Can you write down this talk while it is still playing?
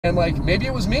And like, maybe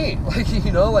it was me, like,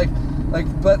 you know,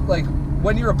 but like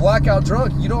when you're a blackout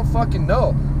drunk, you don't fucking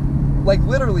know. Like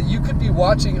literally, you could be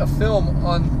watching a film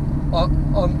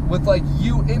on with like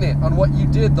you in it, on what you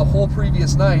did the whole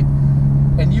previous night,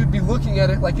 and you'd be looking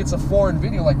at it like it's a foreign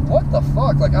video. Like, what the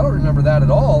fuck? Like, I don't remember that at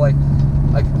all. Like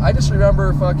I just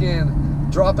remember fucking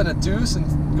dropping a deuce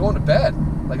and going to bed.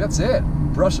 Like, that's it.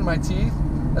 Brushing my teeth.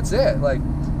 That's it. Like,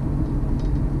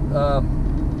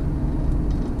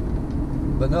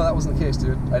 but no, that wasn't the case,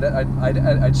 dude.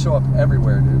 I'd show up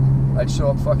everywhere, dude. I'd show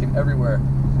up fucking everywhere.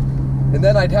 And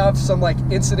then I'd have some like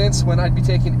incidents when I'd be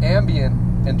taking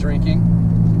Ambien and drinking,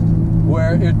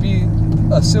 where it'd be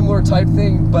a similar type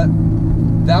thing, but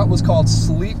that was called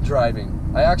sleep driving.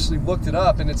 I actually looked it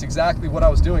up, and it's exactly what I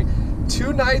was doing.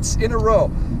 2 nights in a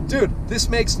row. Dude, this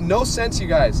makes no sense, you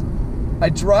guys. I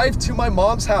drive to my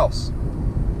mom's house.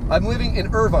 I'm living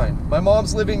in Irvine. My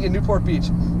mom's living in Newport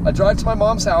Beach. I drive to my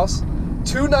mom's house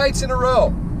 2 nights in a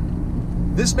row.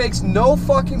 This makes no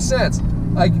fucking sense.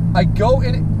 I go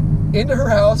into her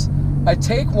house, I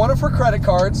take one of her credit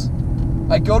cards,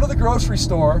 I go to the grocery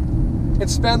store and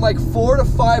spend like $400 to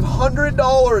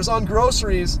 $500 on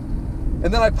groceries, and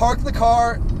then I park the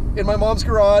car in my mom's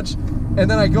garage, and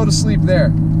then I go to sleep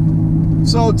there.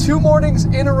 So 2 mornings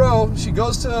in a row, she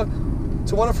goes to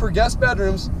one of her guest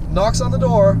bedrooms, knocks on the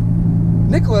door.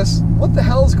 Nicholas, what the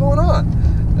hell is going on?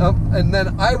 And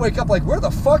then I wake up like, where the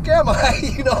fuck am I?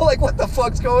 You know, like, what the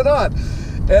fuck's going on?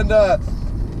 And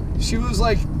she was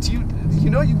like, you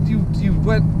know you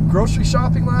went grocery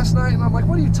shopping last night? And I'm like,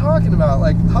 what are you talking about?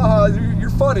 Like, haha,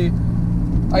 you're funny.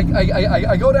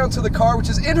 I go down to the car, which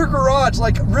is in her garage.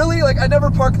 Like, really? Like, I never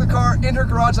park the car in her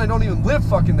garage, and I don't even live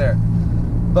fucking there.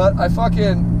 But I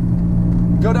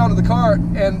fucking go down to the car,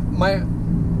 and my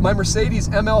Mercedes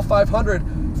ML 500,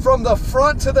 from the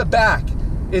front to the back,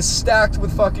 is stacked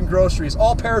with fucking groceries,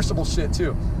 all perishable shit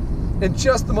too, and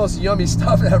just the most yummy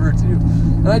stuff ever too.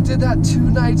 And I did that 2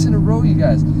 nights in a row, you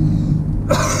guys.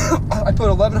 I put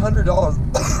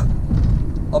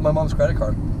 $1,100 on my mom's credit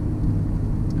card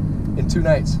in 2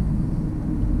 nights,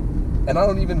 and I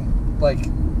don't even like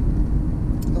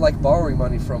borrowing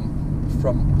money from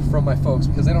my folks,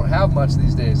 because they don't have much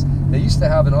these days. They used to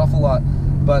have an awful lot,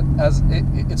 but as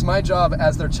it's my job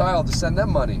as their child to send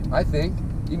them money, I think,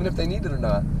 even if they need it or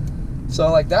not. So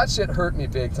like, that shit hurt me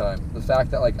big time. The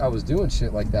fact that like I was doing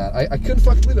shit like that, I couldn't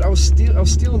fucking believe it. I was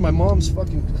stealing my own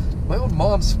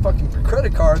mom's fucking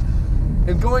credit card,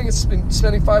 and going and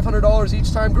spending $500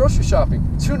 each time grocery shopping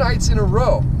 2 nights in a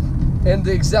row. And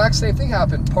the exact same thing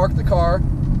happened. Parked the car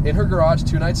in her garage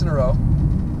 2 nights in a row.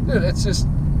 Dude, it's just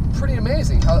pretty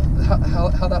amazing how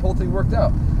that whole thing worked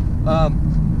out.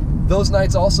 Those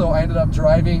nights also, I ended up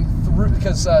driving through,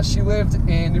 because she lived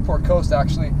in Newport Coast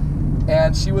actually,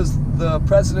 and she was the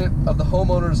president of the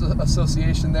homeowners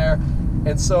association there.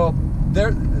 And so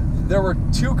there were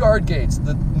 2 guard gates,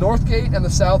 the north gate and the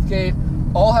south gate,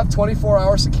 all have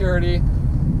 24-hour security.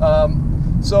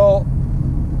 So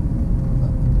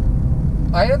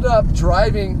I ended up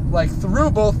driving like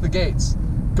through both the gates,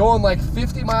 going like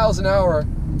 50 miles an hour.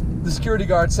 The security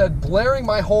guard said, blaring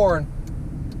my horn,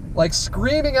 like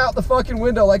screaming out the fucking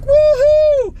window, like,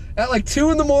 woohoo! At like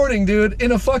 2 in the morning, dude,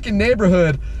 in a fucking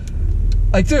neighborhood.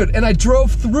 Like, dude, and I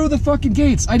drove through the fucking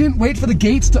gates. I didn't wait for the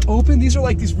gates to open. These are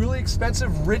like these really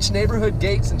expensive, rich neighborhood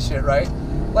gates and shit, right?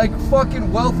 Like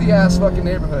fucking wealthy ass fucking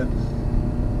neighborhood.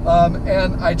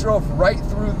 And I drove right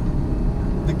through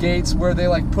the gates where they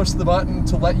like push the button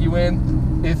to let you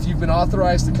in if you've been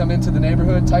authorized to come into the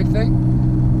neighborhood type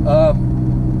thing.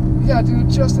 Yeah, dude,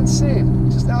 just insane.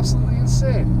 Just absolutely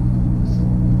insane.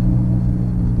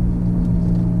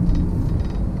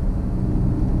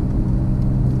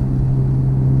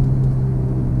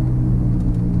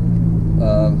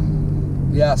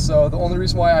 Yeah, so the only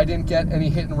reason why I didn't get any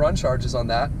hit and run charges on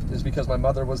that is because my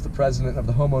mother was the president of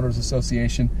the homeowners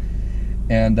association,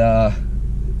 and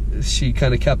she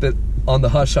kind of kept it on the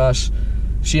hush hush.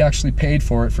 She actually paid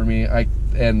for it for me.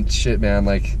 And shit, man,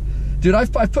 like, dude,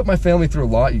 I've put my family through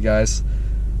a lot, you guys.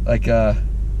 Like, I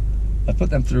put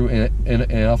them through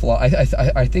an awful lot.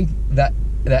 I think that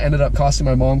ended up costing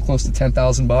my mom close to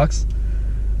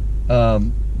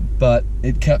 $10,000. But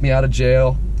it kept me out of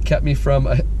jail, kept me from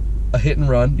a hit and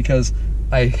run, because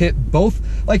I hit both.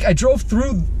 Like, I drove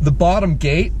through the bottom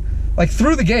gate, like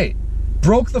through the gate,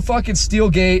 broke the fucking steel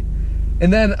gate,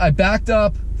 and then I backed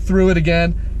up through it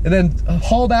again, and then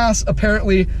hauled ass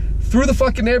apparently through the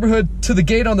fucking neighborhood to the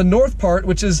gate on the north part,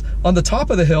 which is on the top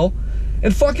of the hill,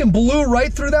 and fucking blew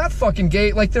right through that fucking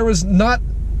gate like there was not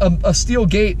a steel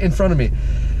gate in front of me.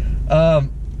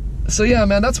 So yeah,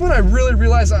 man, that's when I really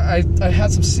realized I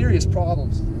had some serious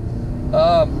problems.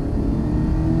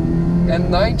 And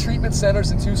 9 treatment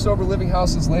centers and 2 sober living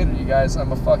houses later, you guys,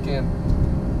 I'm a fucking,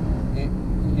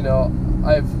 you know,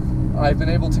 I've been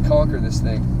able to conquer this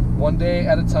thing one day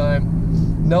at a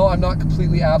time. No, I'm not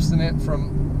completely abstinent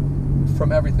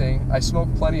from everything. I smoke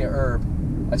plenty of herb.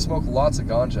 I smoke lots of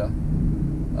ganja.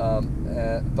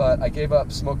 But I gave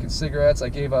up smoking cigarettes. I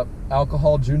gave up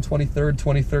alcohol. June 23rd,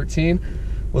 2013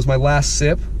 was my last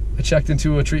sip. I checked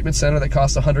into a treatment center that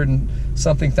cost $100 and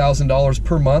something thousand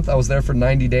per month. I was there for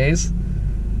 90 days.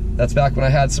 That's back when I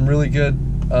had some really good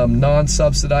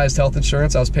non-subsidized health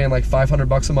insurance. I was paying like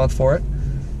 $500 a month for it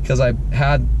because I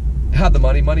had the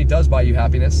money. Money does buy you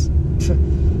happiness.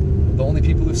 The only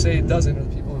people who say it doesn't are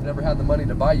the people who've never had the money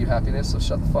to buy you happiness, so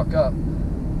shut the fuck up.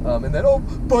 And then, oh,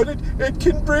 but it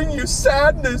can bring you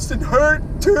sadness and hurt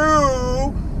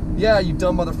too. Yeah, you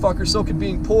dumb motherfucker, so can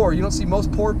being poor. Don't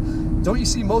you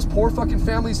see most poor fucking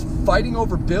families fighting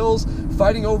over bills,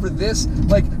 fighting over this?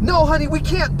 Like, no, honey, we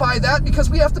can't buy that because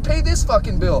we have to pay this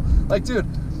fucking bill. Like, dude,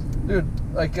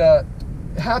 like,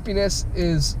 happiness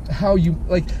is how you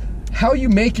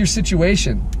make your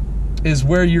situation is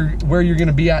where you're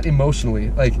gonna be at emotionally.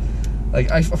 Like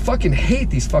I fucking hate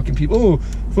these fucking people. Oh,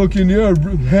 fucking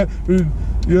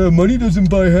yeah, money doesn't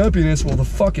buy happiness. Well, the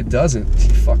fuck it doesn't, you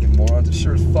fucking morons. It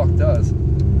sure as fuck does.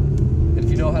 And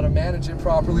if you know how to manage it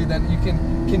properly, then you can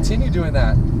continue doing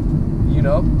that, you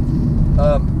know?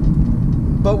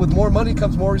 But with more money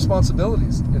comes more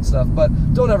responsibilities and stuff. But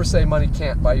don't ever say money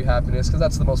can't buy you happiness, because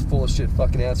that's the most full of shit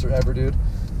fucking answer ever, dude.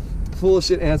 Full of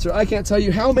shit answer. I can't tell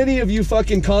you how many of you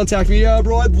fucking contact me. Yeah,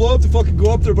 bro, I'd love to fucking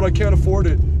go up there, but I can't afford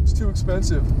it. It's too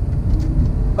expensive.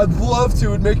 I'd love to.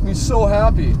 It'd make me so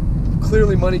happy.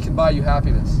 Clearly, money can buy you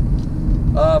happiness.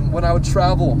 When I would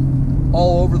travel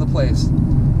all over the place,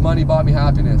 money bought me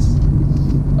happiness.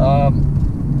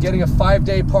 Getting a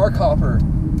 5-day park hopper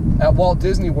at Walt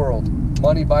Disney World,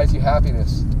 money buys you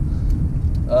happiness.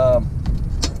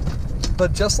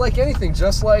 But just like anything,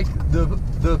 just like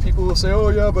the people will say, oh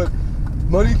yeah, but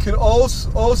money can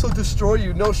also destroy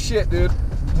you. No shit, dude.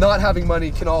 Not having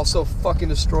money can also fucking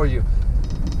destroy you.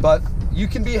 But you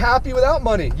can be happy without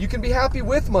money. You can be happy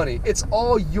with money. It's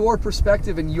all your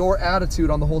perspective and your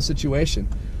attitude on the whole situation.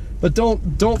 But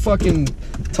don't fucking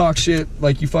talk shit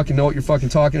like you fucking know what you're fucking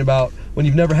talking about when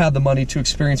you've never had the money to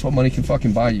experience what money can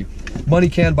fucking buy you. Money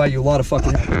can buy you a lot of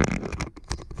fucking happiness.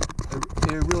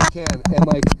 It really can. And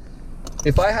like,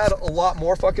 if I had a lot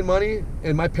more fucking money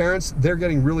and my parents, they're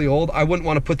getting really old, I wouldn't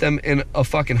want to put them in a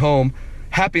fucking home.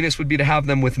 Happiness would be to have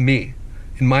them with me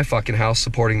in my fucking house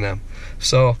supporting them.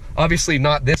 So obviously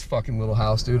not this fucking little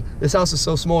house, dude. This house is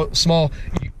so small.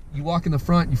 You walk in the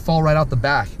front, you fall right out the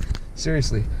back.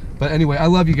 Seriously. But anyway, I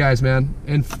love you guys, man.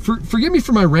 And forgive me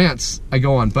for my rants I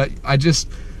go on, but I just,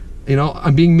 you know,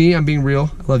 I'm being me, I'm being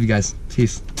real. I love you guys.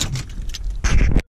 Peace.